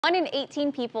1 in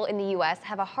 18 people in the U.S.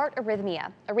 have a heart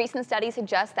arrhythmia. A recent study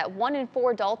suggests that 1 in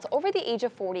 4 adults over the age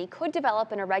of 40 could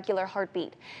develop an irregular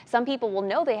heartbeat. Some people will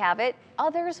know they have it,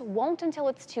 others won't until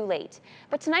it's too late.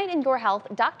 But tonight in Your Health,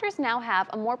 doctors now have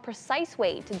a more precise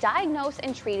way to diagnose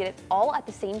and treat it all at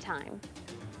the same time.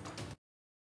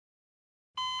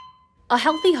 A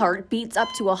healthy heart beats up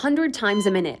to 100 times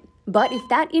a minute, but if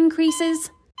that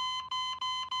increases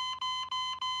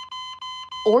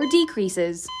or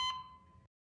decreases,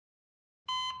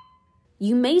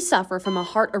 you may suffer from a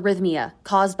heart arrhythmia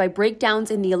caused by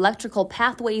breakdowns in the electrical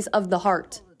pathways of the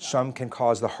heart. Some can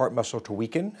cause the heart muscle to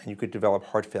weaken and you could develop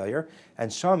heart failure,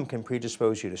 and some can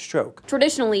predispose you to stroke.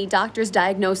 Traditionally, doctors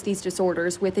diagnose these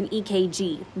disorders with an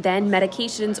EKG. Then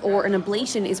medications or an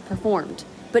ablation is performed.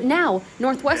 But now,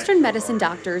 Northwestern medicine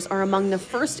doctors are among the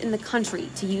first in the country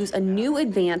to use a new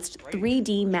advanced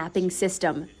 3D mapping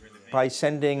system. By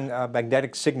sending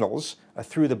magnetic signals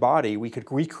through the body, we could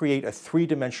recreate a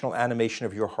three-dimensional animation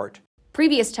of your heart.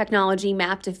 Previous technology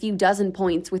mapped a few dozen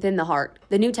points within the heart.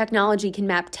 The new technology can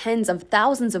map tens of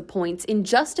thousands of points in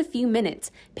just a few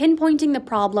minutes, pinpointing the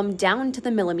problem down to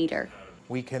the millimeter.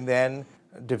 We can then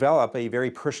develop a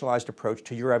very personalized approach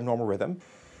to your abnormal rhythm.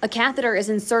 A catheter is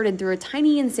inserted through a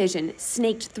tiny incision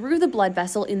snaked through the blood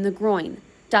vessel in the groin.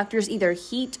 Doctors either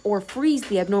heat or freeze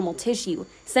the abnormal tissue,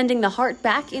 sending the heart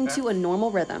back into a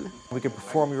normal rhythm. We can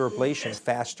perform your ablation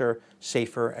faster,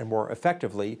 safer, and more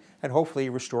effectively, and hopefully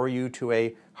restore you to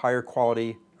a higher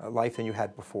quality life than you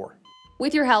had before.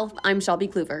 With Your Health, I'm Shelby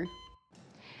Kluver.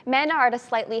 Men are at a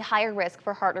slightly higher risk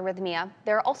for heart arrhythmia.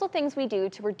 There are also things we do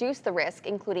to reduce the risk,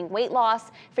 including weight loss,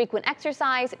 frequent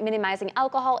exercise, minimizing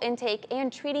alcohol intake,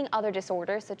 and treating other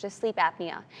disorders such as sleep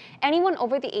apnea. Anyone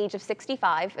over the age of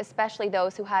 65, especially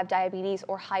those who have diabetes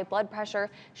or high blood pressure,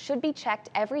 should be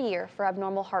checked every year for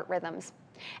abnormal heart rhythms.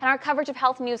 And our coverage of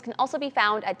health news can also be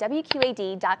found at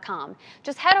WQAD.com.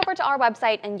 Just head over to our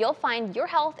website and you'll find Your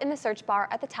Health in the search bar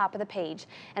at the top of the page.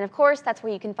 And of course, that's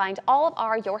where you can find all of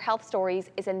our Your Health stories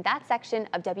is in that section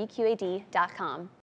of WQAD.com.